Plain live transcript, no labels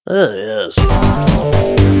Oh, yes.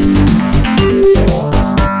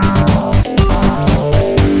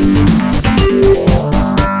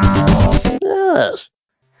 Yes.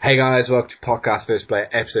 Hey guys, welcome to Podcast First Play,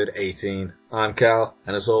 episode 18. I'm Cal,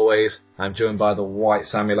 and as always, I'm joined by the white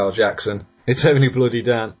Samuel L. Jackson. It's only bloody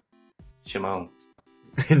Dan. Shimon.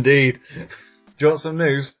 Indeed. Do you want some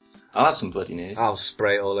news? I'll have some bloody news. I'll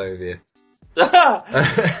spray it all over you.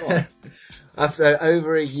 What? After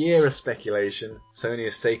over a year of speculation, Sony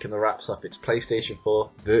has taken the wraps off its PlayStation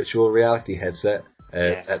 4 virtual reality headset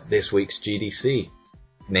at this week's GDC,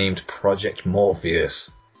 named Project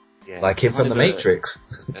Morpheus. Yeah, like him from The Matrix.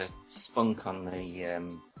 A spunk on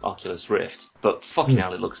the Oculus Rift, but fucking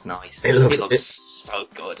hell, it looks nice. It looks so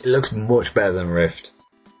good. It looks much better than Rift.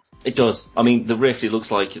 It does. I mean, the Rift, it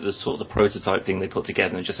looks like the sort of the prototype thing they put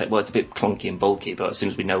together and just said, well, it's a bit clunky and bulky, but as soon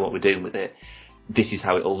as we know what we're doing with it, this is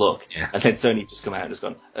how it'll look. Yeah. And then Sony just come out and just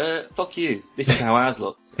gone, fuck you, this is how ours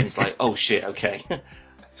looks. And it's like, oh shit, okay.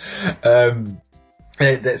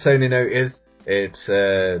 Sony noted it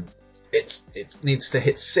needs to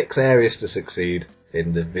hit 6 areas to succeed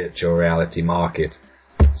in the virtual reality market: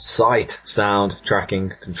 sight, sound,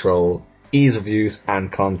 tracking, control, ease of use,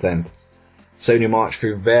 and content. Sony marched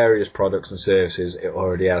through various products and services it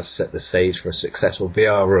already has set the stage for a successful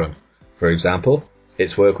VR run. For example,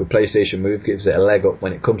 its work with PlayStation Move gives it a leg up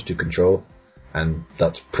when it comes to control, and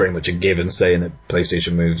that's pretty much a given, saying that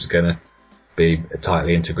PlayStation Move's gonna be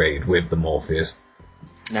tightly integrated with the Morpheus.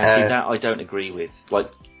 Now, see, that I don't agree with. Like,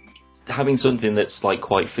 having something that's like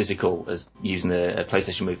quite physical, as using a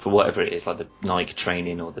PlayStation Move for whatever it is, like the Nike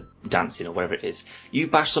training or the dancing or whatever it is, you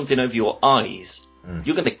bash something over your eyes,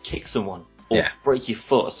 you're going to kick someone or break your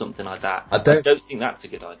foot or something like that. I don't think that's a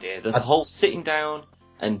good idea. The whole sitting down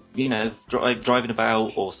and, you know, driving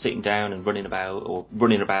about or sitting down and running about or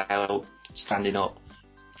running about, standing up,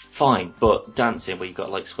 fine. But dancing where you've got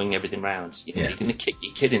to like swing everything round, you know, you're going to kick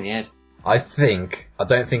your kid in the head. I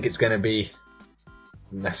don't think it's going to be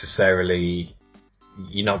necessarily,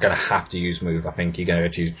 you're not going to have to use Move. I think you're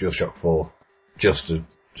going to use DualShock 4 just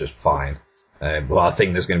fine. Well, I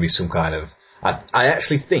think there's going to be some kind of, I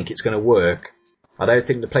actually think it's going to work. I don't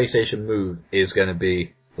think the PlayStation Move is going to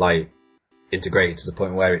be like integrated to the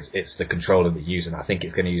point where it's the controller that you're using. I think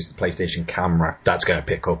it's going to use the PlayStation camera. That's going to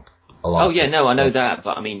pick up a lot. Oh yeah, no, I know that,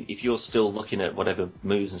 but I mean, if you're still looking at whatever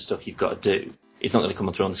moves and stuff you've got to do, it's not going to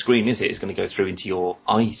come through on the screen, is it? It's going to go through into your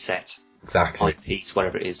eye set. Exactly. Eyepiece,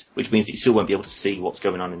 whatever it is, which means that you still won't be able to see what's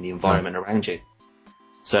going on in the environment around you.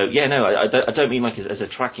 So yeah, no, I don't mean like as a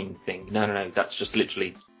tracking thing. No, that's just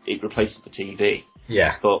literally, it replaces the TV.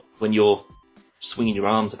 Yeah. But when you're swinging your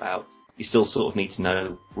arms about, you still sort of need to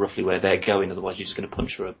know roughly where they're going, otherwise you're just going to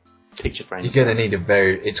punch through a picture frame. You're going to need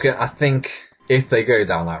I think if they go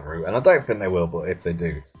down that route, and I don't think they will, but if they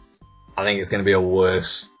do, I think it's going to be a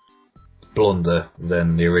worse blunder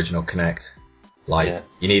than the original Kinect.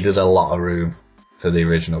 You needed a lot of room for the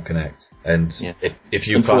original Kinect, and if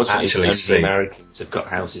you can't actually see, Americans have got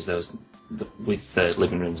houses with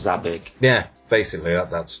living rooms that big. Yeah, basically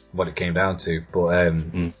that's what it came down to.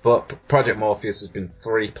 But Project Morpheus has been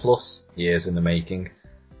 3+ years in the making,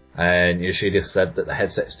 and Yoshida said that the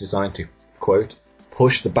headset's designed to, quote,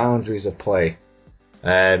 push the boundaries of play.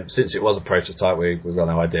 Since it was a prototype, we've got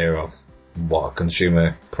no idea of what a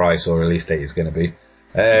consumer price or release date is going to be.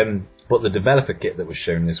 But the developer kit that was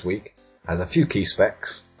shown this week has a few key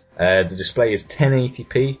specs. The display is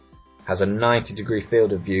 1080p, has a 90-degree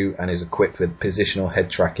field of view, and is equipped with positional head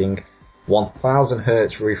tracking, 1000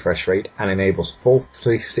 Hz refresh rate, and enables full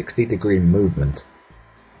 360-degree movement.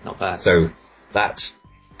 Not bad. So that's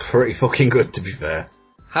pretty fucking good, to be fair.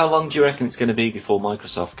 How long do you reckon it's going to be before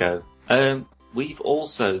Microsoft go, we've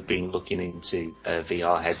also been looking into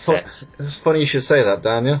VR headsets? It's funny you should say that,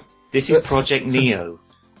 Daniel. This is Project Neo.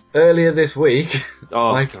 Earlier this week,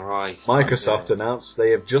 Microsoft announced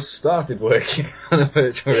they have just started working on a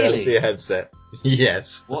virtual reality headset.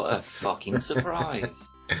 Yes. What a fucking surprise.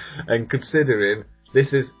 And considering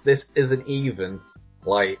this isn't even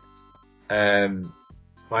like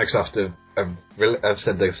Microsoft have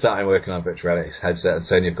said they're starting working on a virtual reality headset, and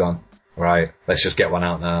Sony have gone, right, let's just get one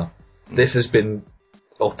out now. This has been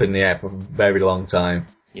up in the air for a very long time.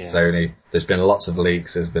 Yeah. Sony. There's been lots of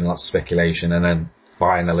leaks, there's been lots of speculation, and then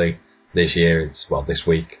finally, this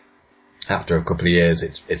week, after a couple of years,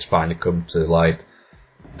 it's finally come to light.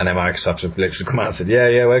 And then Microsoft have literally come out and said,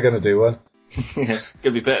 yeah, we're going to do one. It's going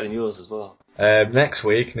to be better than yours as well. Next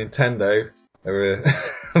week, Nintendo are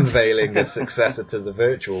unveiling the successor to the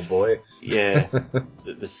Virtual Boy. Yeah,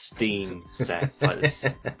 the Steam set, like this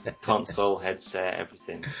console, headset,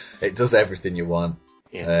 everything. It does everything you want.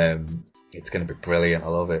 Yeah. It's going to be brilliant, I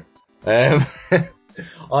love it.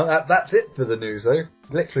 That's it for the news, though.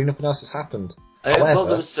 Literally nothing else has happened. Well,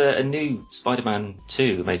 there was a new Spider-Man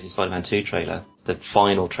 2, Amazing Spider-Man 2 trailer, the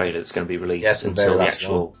final trailer that's going to be released until the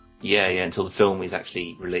actual... until the film is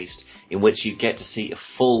actually released, in which you get to see a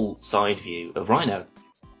full side view of Rhino.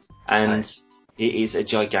 And it is a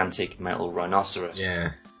gigantic metal rhinoceros.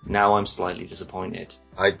 Yeah. Now I'm slightly disappointed.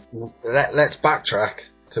 Let's backtrack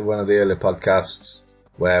to one of the earlier podcasts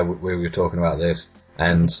where we were talking about this,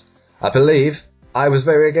 and I believe I was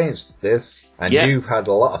very against this, and you had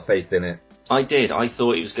a lot of faith in it. I did. I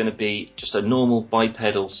thought it was going to be just a normal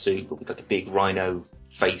bipedal suit, but with like a big rhino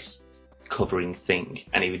face covering thing,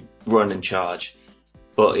 and he would run and charge.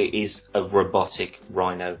 But it is a robotic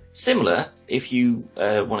rhino. Similar, if you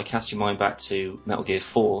want to cast your mind back to Metal Gear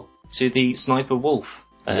 4, to the Sniper Wolf.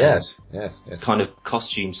 Yes. Kind of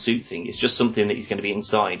costume suit thing. It's just something that he's going to be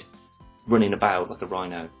inside, running about like a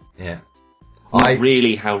rhino. Yeah. Not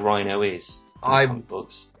really how Rhino is. I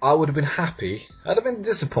would have been happy. I'd have been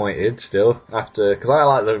disappointed still after, because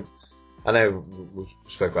I know we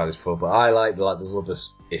spoke about this before, but I like the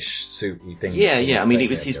rubber-ish suity thing. Yeah. I mean,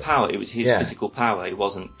 it was his power. It was his physical power. It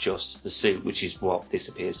wasn't just the suit, which is what this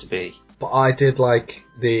appears to be. But I did like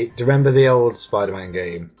do you remember the old Spider-Man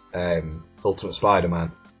game, Ultimate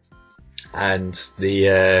Spider-Man? And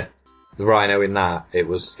the Rhino in that, it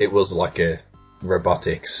was like a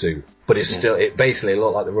robotic suit. But it basically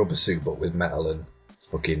looked like the rubber suit, but with metal and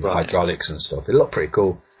fucking hydraulics and stuff. It looked pretty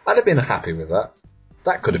cool. I'd have been happy with that.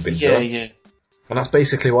 That could have been done. Yeah. And that's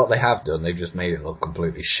basically what they have done. They've just made it look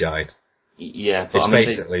completely shite. Yeah, but it's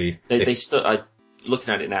basically... looking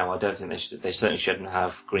at it now, I don't think they certainly shouldn't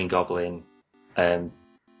have Green Goblin,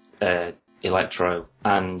 Electro,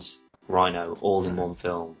 and Rhino all in one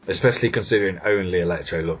film. Especially considering only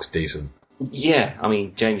Electro looks decent. Yeah, I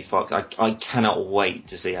mean, Jamie Foxx, I cannot wait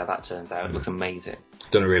to see how that turns out. It looks amazing.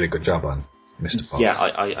 Done a really good job on Mr. Fox. Yeah,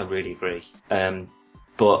 I really agree.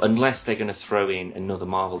 But unless they're going to throw in another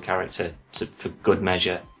Marvel character for good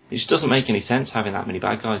measure, it just doesn't make any sense having that many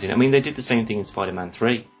bad guys in it. I mean, they did the same thing in Spider-Man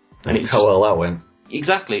 3. And it how well that went.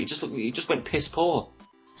 Exactly, it just went piss poor.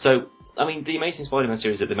 So, I mean, the Amazing Spider-Man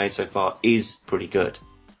series that they made so far is pretty good.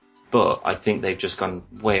 But I think they've just gone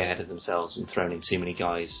way ahead of themselves and thrown in too many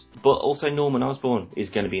guys. But also Norman Osborn is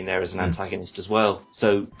going to be in there as an antagonist as well.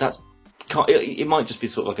 So it might just be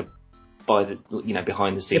sort of like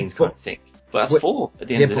behind the scenes kind of thing. But that's four. At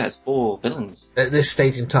the end of the day, that's four villains. At this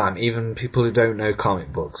stage in time, even people who don't know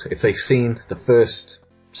comic books, if they've seen the first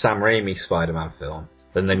Sam Raimi Spider-Man film,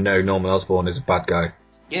 then they know Norman Osborn is a bad guy.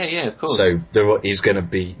 Yeah, of course. So he's going to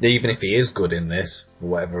be, even if he is good in this, for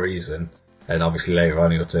whatever reason, and obviously later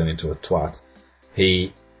on he'll turn into a twat,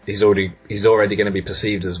 he's already going to be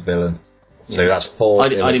perceived as a villain. So that's four.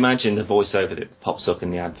 I'd imagine the voiceover that pops up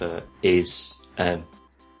in the advert is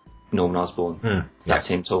Norman Osborn. That's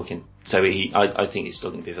him talking. So I think he's still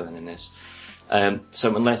going to be a villain in this.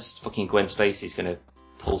 So unless fucking Gwen Stacy's going to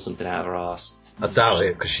pull something out of her arse, I doubt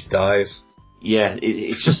it because she dies. Yeah,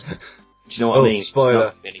 it's just. Do you know what I mean?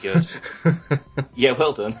 Spoiler. It's not any good. Yeah,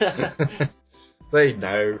 well done. They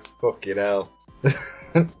know. Fucking hell.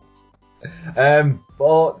 But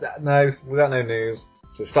no, we got no news.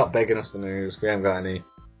 So stop begging us for news. We haven't got any.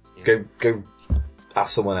 Yeah. Go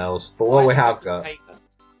ask someone else. But what we have got. Paper.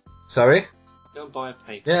 Sorry? Don't buy a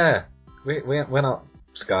paper. Yeah. We're not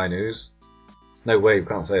Sky News. No way, we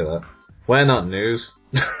can't say that. We're not news.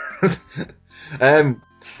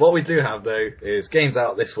 What we do have though is games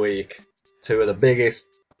out this week. Two of the biggest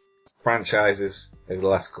franchises over the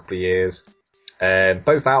last couple of years.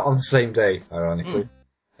 Both out on the same day, ironically.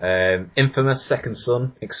 Infamous Second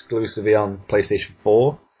Son, exclusively on PlayStation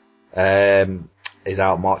 4, is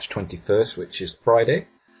out March 21st, which is Friday.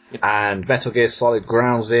 Yep. And Metal Gear Solid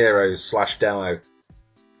Ground Zeroes /demo,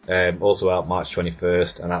 also out March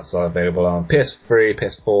 21st, and that's available on PS3,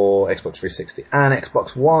 PS4, Xbox 360, and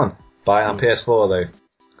Xbox One. Buy it on PS4 though,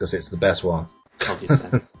 because it's the best one.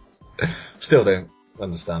 Still don't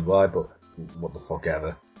understand why, but what the fuck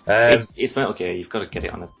ever. It's Metal Gear, you've got to get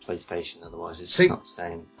it on a PlayStation, otherwise it's just not the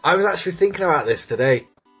same. I was actually thinking about this today.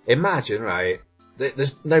 Imagine, right,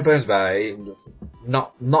 there's no bones about it,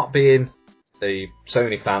 not being a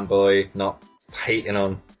Sony fanboy, not hating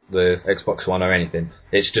on the Xbox One or anything.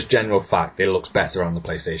 It's just general fact, it looks better on the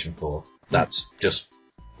PlayStation 4. That's just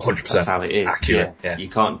 100% That's how it is. accurate. Yeah. You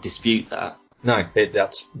can't dispute that. No, it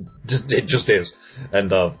just is.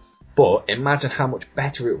 End of. But imagine how much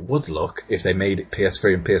better it would look if they made it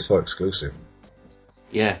PS3 and PS4 exclusive.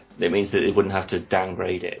 Yeah, it means that they wouldn't have to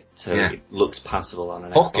downgrade it, so it looks passable on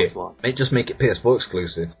an Fuck Xbox One. Just make it PS4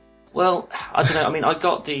 exclusive. Well, I don't know. I mean, I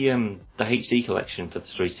got the HD collection for the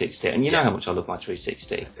 360, and you know how much I love my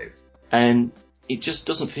 360. I do. And it just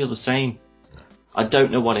doesn't feel the same. I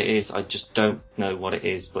don't know what it is. I just don't know what it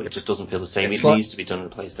is, but it just doesn't feel the same. It needs to be done on a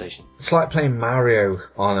PlayStation. It's like playing Mario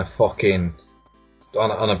on a fucking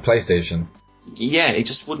on a PlayStation. Yeah, it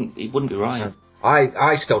just wouldn't be right.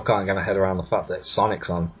 I still can't get my head around the fact that Sonic's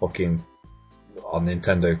on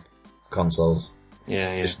Nintendo consoles.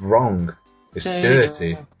 Yeah. It's wrong. It's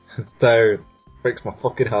dirty. So breaks my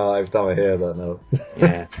fucking heart every time I hear that now.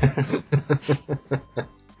 Yeah.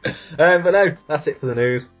 But no, that's it for the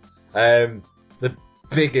news. The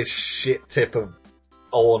biggest shit tip of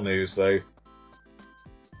all news, though.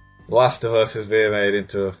 Last of Us is being made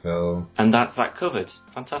into a film. And that's that covered.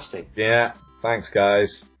 Fantastic. Yeah, thanks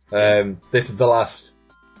guys. This is the last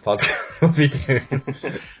podcast we'll be doing.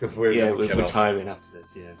 Cause we're retiring after this,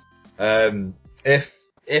 yeah.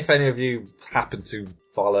 If any of you happen to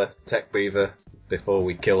follow Tech Beaver before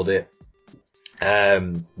we killed it,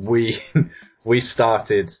 we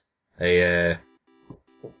started a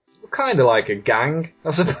kind of like a gang,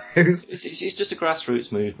 I suppose. It's just a grassroots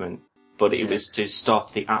movement, but it was to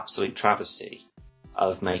stop the absolute travesty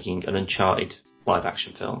of making an Uncharted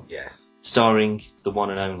live-action film. Yes. Starring the one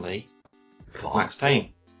and only Max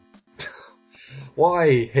Payne.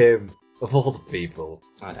 Why him, of all the people?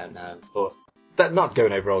 I don't know. But that not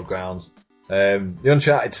going over old grounds. The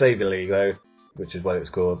Uncharted Savior League, though, which is what it was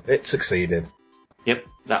called, it succeeded. Yep,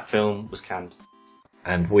 that film was canned.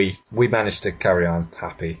 And we managed to carry on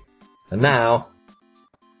happy. And now,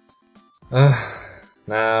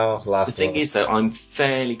 Last The thing is, though, I'm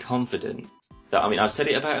fairly confident that, I mean, I've said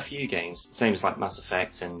it about a few games, same as like Mass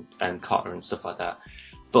Effect and Cotter and stuff like that,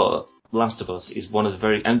 but Last of Us is one of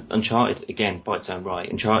the and Uncharted, again, by its own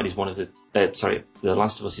right, Uncharted is one of The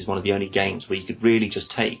Last of Us is one of the only games where you could really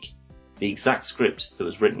just take the exact script that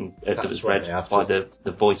was written, that was read by the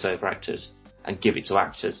voiceover actors, and give it to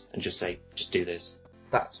actors, and just say, just do this.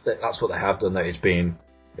 That's what they have done, though.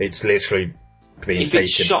 It's literally being taken. If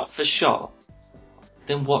it's shot for shot,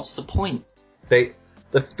 then what's the point? The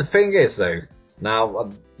thing is, though,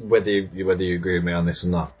 now, whether you agree with me on this or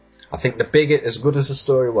not, I think as good as the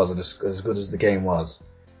story was, and as good as the game was,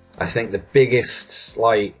 I think the biggest,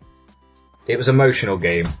 it was an emotional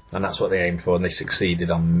game, and that's what they aimed for, and they succeeded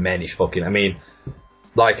on many fucking, I mean,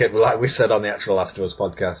 like we said on the actual Last of Us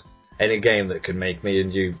podcast, any game that can make me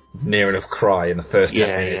and you near enough cry in the first 10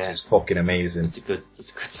 minutes is fucking amazing. That's a good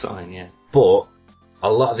sign, yeah. But a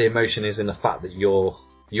lot of the emotion is in the fact that you're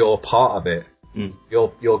part of it. Mm.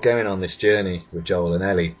 You're going on this journey with Joel and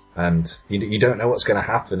Ellie, and you don't know what's going to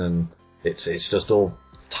happen, and it's just all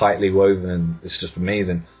tightly woven, and it's just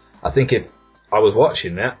amazing. I think if I was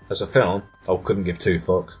watching that as a film, I couldn't give two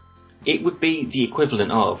fucks. It would be the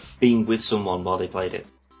equivalent of being with someone while they played it.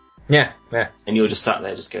 Yeah. And you're just sat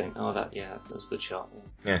there just going, oh, that was a good shot.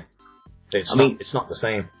 Yeah. It's not the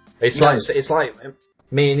same. It's like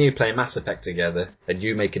me and you playing Mass Effect together, and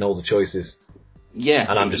you making all the choices. Yeah.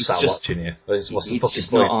 And I'm just sat watching you. What's the fucking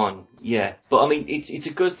just point? Not on. Yeah. But I mean, it's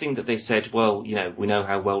a good thing that they said, well, we know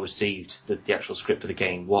how well received the actual script of the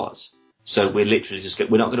game was. So we're literally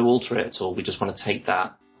we're not going to alter it at all. We just want to take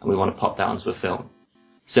that and we want to pop that onto a film.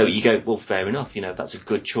 So you go, well, fair enough. That's a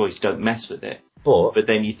good choice. Don't mess with it. But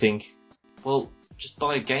then you think, well, just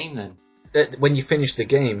buy a game then. When you finish the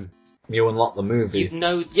game, you unlock the movie. You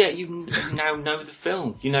now know the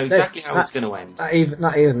film. You know exactly how it's going to end.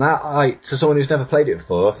 Not even that. To someone who's never played it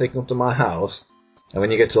before, if they come to my house, and when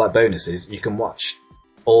you get to bonuses, you can watch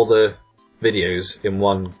all the videos in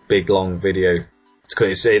one big long video.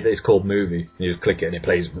 It's called Movie. You just click it and it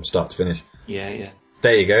plays from start to finish. Yeah.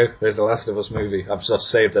 There you go. There's the Last of Us movie. I've just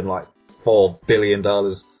saved them $4 billion.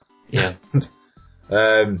 Yeah.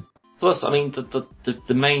 Plus, I mean,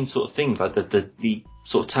 the main sort of things, like the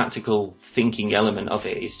sort of tactical thinking element of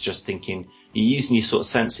it is just thinking, you're using your sort of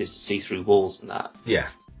senses to see through walls and that. Yeah.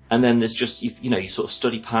 And then there's just, you sort of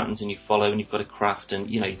study patterns and you follow and you've got to craft and,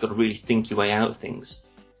 you've got to really think your way out of things.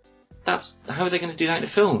 How are they going to do that in a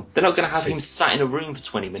film? They're not going to have him sat in a room for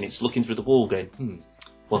 20 minutes looking through the wall going,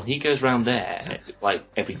 well, he goes round there,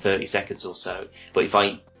 every 30 seconds or so. But if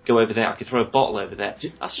I go over there, I could throw a bottle over there.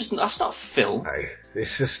 That's not film. No,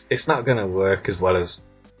 it's not going to work as well as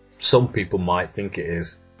some people might think it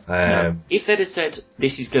is. No. If they'd have said,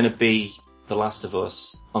 this is going to be The Last of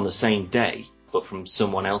Us on the same day, but from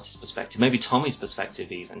someone else's perspective, maybe Tommy's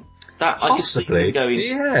perspective even, that possibly. I could see them going,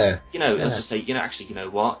 yeah. Let's just say, actually, you know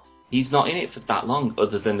what? He's not in it for that long,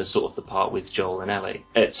 other than the part with Joel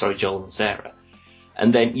and Sarah.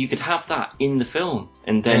 And then you could have that in the film,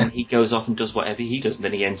 and then he goes off and does whatever he does, and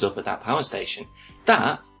then he ends up at that power station.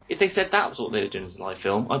 If they said that was what they were doing as a live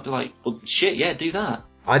film, I'd be like, well, shit, yeah, do that.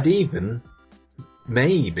 I'd even,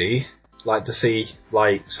 maybe, like to see,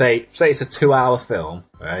 like, say it's a 2-hour film,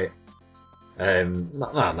 right?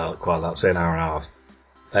 Not quite that, say an hour and a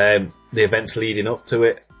half. The events leading up to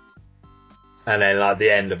it, and then like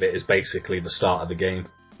the end of it is basically the start of the game.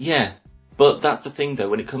 Yeah, but that's the thing though,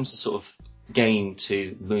 when it comes to sort of game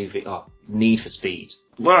to movie, Need for Speed.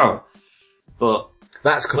 Wow! But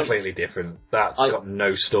that's completely different. That's got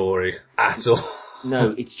no story at all.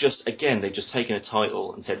 No, it's just, again, they've just taken a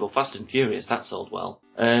title and said, well, Fast and Furious, that sold well.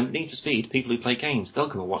 Need for Speed, people who play games, they'll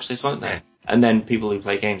come and watch this, won't they? Yeah. And then people who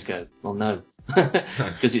play games go, well, no.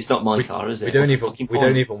 Because it's not my car, is it? We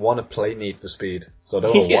don't even want to play Need for Speed, so I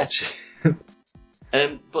don't want to watch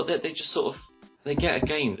it. But they just sort of, they get a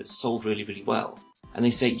game that's sold really, really well, and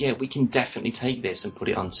they say, yeah, we can definitely take this and put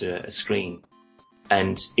it onto a screen,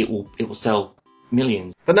 and it will sell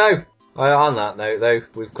millions. But no, on that note though,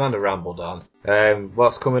 we've kind of rambled on.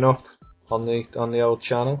 What's coming up on the old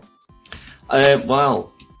channel?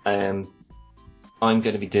 I'm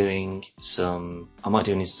going to be doing I might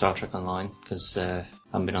do a new Star Trek Online, because I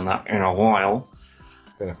haven't been on that in a while.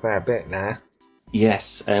 Been a fair bit now.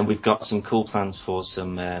 Yes, we've got some cool plans for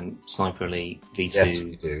some Sniper Elite V2 yes,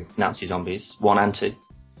 we do. Nazi Zombies, 1 and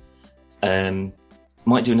 2.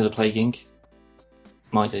 Might do another Plague Inc.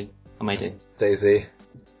 I may do. DayZ.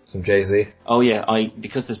 Some Jay-Z. Oh yeah,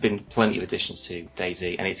 because there's been plenty of additions to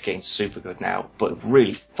DayZ, and it's getting super good now, but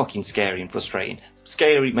really fucking scary and frustrating.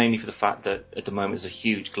 Scary mainly for the fact that at the moment there's a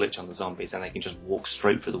huge glitch on the zombies, and they can just walk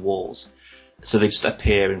straight through the walls. So they just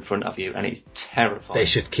appear in front of you, and it's terrifying. They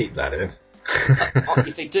should keep that in.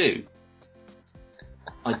 If they do,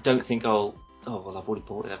 I don't think I'll... Oh, well, I've already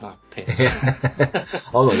bought it, haven't I? Piss.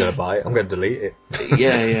 I'm not going to buy it, I'm going to delete it.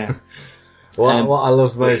 Yeah. What I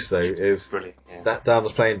love most though is yeah. that Dan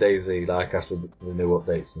was playing DayZ like after the new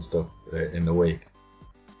updates and stuff in the week,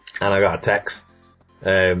 and I got a text.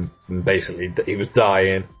 And basically he was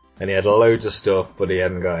dying, and he had loads of stuff, but he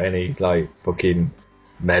hadn't got any like fucking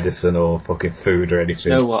medicine or fucking food or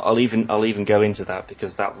anything. You know what? I'll even go into that,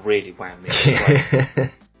 because that really wound me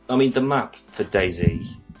up. I mean, the map for DayZ.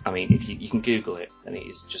 I mean, if you can Google it, and it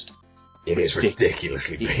is just. It is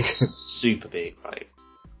ridiculously big. It's super big, right?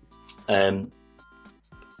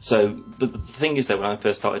 So the thing is that when I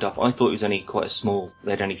first started off, I thought it was only quite a small.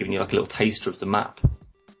 They'd only given you like a little taster of the map,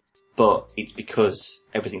 but it's because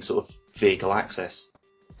everything's sort of vehicle access,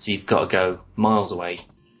 so you've got to go miles away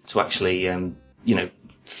to actually,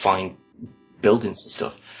 find buildings and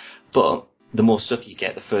stuff. But the more stuff you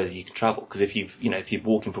get, the further you can travel. Because if you're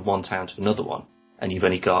walking from one town to another one, and you've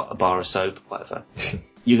only got a bar of soap or whatever,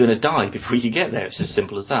 you're going to die before you get there. It's as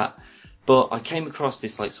simple as that. But I came across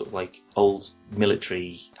this sort of old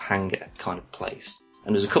military hangar kind of place,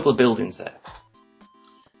 and there's a couple of buildings there.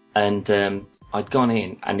 And I'd gone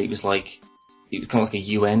in, and it was kind of like a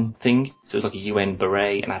UN thing. So it was like a UN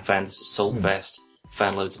beret, and I found this assault vest,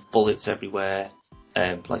 found loads of bullets everywhere,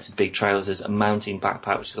 like some big trousers, a mountain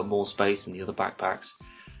backpack which has got more space than the other backpacks.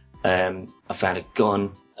 I found a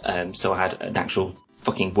gun, so I had an actual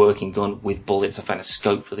fucking working gun with bullets. I found a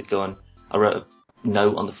scope for the gun. I wrote a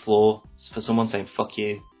note on the floor for someone saying fuck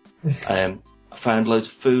you. I found loads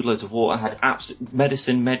of food, loads of water. I had absolute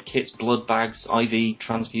medicine, med kits, blood bags, IV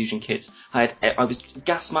transfusion kits. I was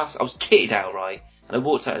gas mask. I was kitted out, right? And I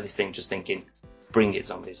walked out of this thing just thinking, bring it,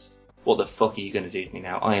 zombies. What the fuck are you going to do to me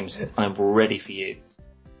now? I am ready for you.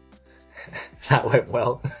 That went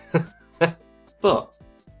well. But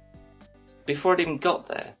before I'd even got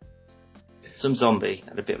there, some zombie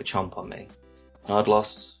had a bit of a chomp on me, and I'd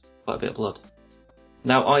lost quite a bit of blood.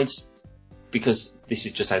 Now because this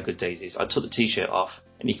is just how good DayZ is, I took the t-shirt off,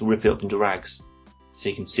 and you can rip it up into rags, so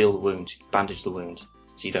you can seal the wound, bandage the wound,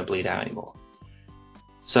 so you don't bleed out anymore.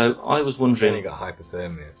 So I was wondering... You got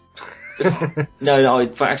hypothermia. No, I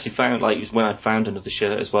actually found, it was when I found another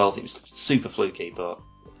shirt as well, so it was super fluky, but...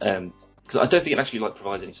 because I don't think it actually,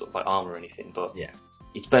 provides any sort of, armour or anything, but... Yeah.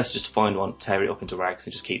 It's best just to find one, tear it up into rags,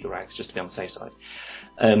 and just keep the rags, just to be on the safe side.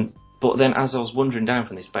 But then as I was wandering down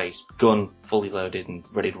from this base, gun fully loaded and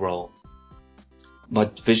ready to roll, my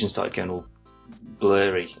vision started going all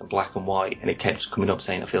blurry and black and white, and it kept coming up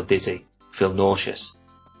saying I feel dizzy, I feel nauseous.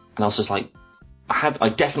 And I was just like, I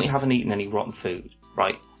definitely haven't eaten any rotten food,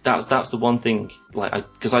 right? That's the one thing,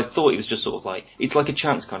 because I thought it was just sort of it's like a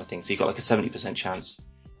chance kind of thing, so you've got a 70% chance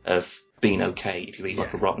of being okay if you eat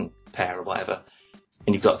a rotten pear or whatever.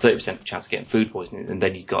 And you've got a 30% chance of getting food poisoning, and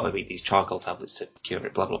then you've got to eat these charcoal tablets to cure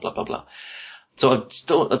it, blah, blah, blah, blah, blah. So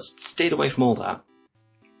I'd stayed away from all that,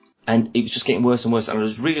 and it was just getting worse and worse, and I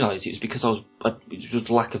just realised it was because it was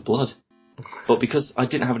lack of blood. But because I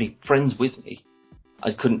didn't have any friends with me,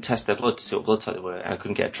 I couldn't test their blood to see what blood type they were, and I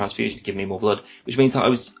couldn't get a transfusion to give me more blood, which means that I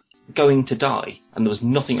was going to die, and there was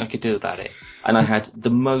nothing I could do about it. And I had the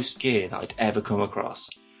most gear that I'd ever come across.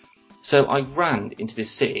 So I ran into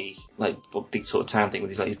this city, like a big sort of town thing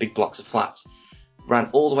with these big blocks of flats. Ran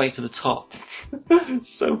all the way to the top.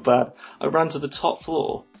 So bad. I ran to the top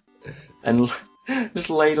floor and just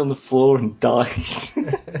laid on the floor and died.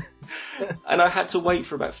 And I had to wait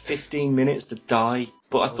for about 15 minutes to die.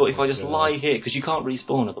 But I thought if I just lie here, because you can't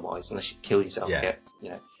respawn otherwise unless you kill yourself.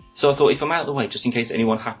 So I thought if I'm out of the way, just in case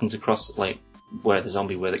anyone happens across like where the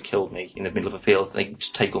zombie were that killed me in the middle of a field, they can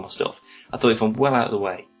just take all my stuff. I thought if I'm well out of the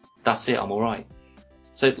way, that's it, I'm alright.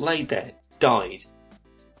 So laid there, died,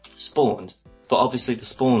 spawned, but obviously the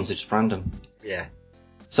spawns are just random. Yeah.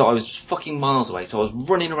 So I was just fucking miles away, so I was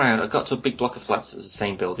running around, I got to a big block of flats that was the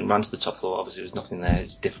same building, ran to the top floor, obviously there was nothing there, it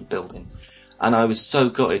was a different building. And I was so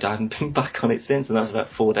gutted, I haven't been back on it since, and that was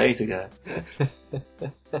about 4 days ago.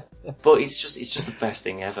 But it's just the best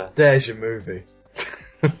thing ever. There's your movie.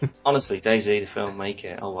 Honestly, DayZ, the film, make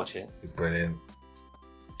it, I'll watch it. Brilliant.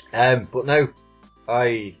 But no,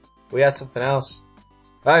 we had something else.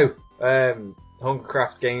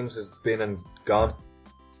 Hungercraft Games has been and gone.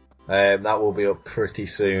 That will be up pretty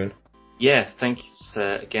soon. Yeah, thanks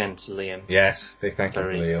again to Liam. Yes, big thank you to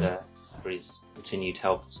Liam. For his continued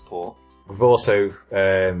help and support. We've also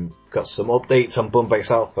got some updates on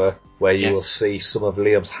Bumbase Alpha where you will see some of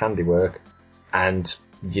Liam's handiwork, and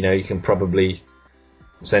you know you can probably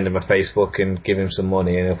send him a Facebook and give him some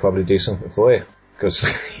money and he'll probably do something for you, because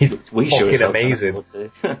he's fucking amazing.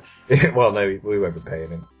 Well, no, we won't be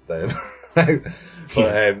paying him. So.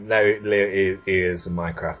 Leo he is a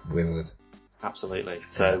Minecraft wizard. Absolutely.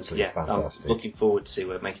 So fantastic. I'm looking forward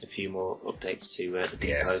to making a few more updates to the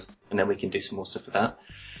depot, and then we can do some more stuff with that.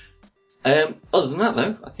 Other than that,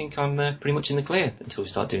 though, I think I'm pretty much in the clear until we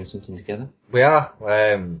start doing something together. We are.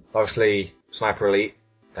 Obviously, Sniper Elite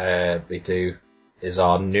is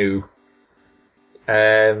our new.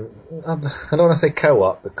 I don't want to say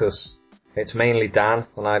co-op because it's mainly Dan,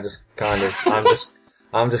 and I'm just kind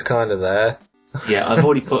of there. Yeah, I've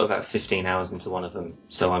already put about 15 hours into one of them,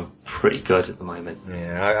 so I'm pretty good at the moment.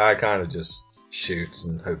 Yeah, I kind of just shoot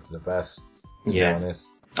and hope for the best, to be honest.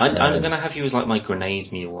 I'm going to have you as like my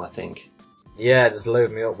grenade mule, I think. Yeah, just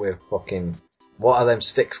load me up with fucking... What are them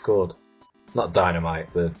sticks called? Not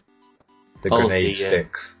dynamite, the grenade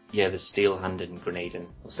sticks. Yeah, the steel-handed grenade.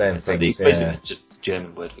 Same thing. Basically just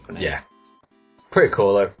German word for grenade. Yeah. Pretty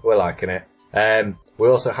cool though, we're liking it. We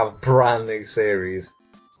also have a brand new series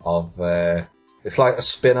of... it's like a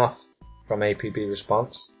spin-off from APB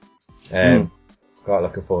Response. Quite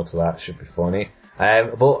looking forward to that, should be funny.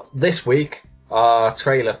 But this week, our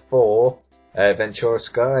trailer for Ventura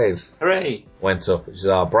Skies Hooray! Went up, which is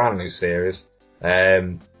our brand new series.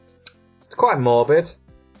 It's quite morbid,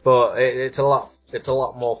 but it's a lot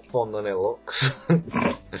more fun than it looks.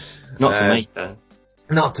 Not to make though.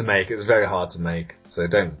 Not to make. It was very hard to make, so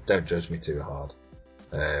don't judge me too hard.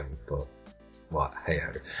 But what? Hey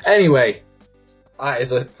ho. Anyway, that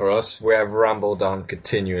is it for us. We have rambled on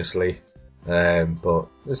continuously, but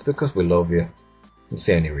it's because we love you. It's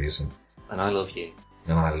the only reason. And I love you.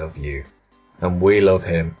 And I love you. And we love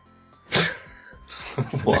him.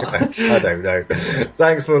 What? I don't know.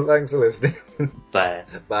 Thanks for listening. Bye.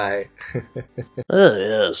 Bye.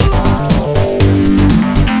 Yes.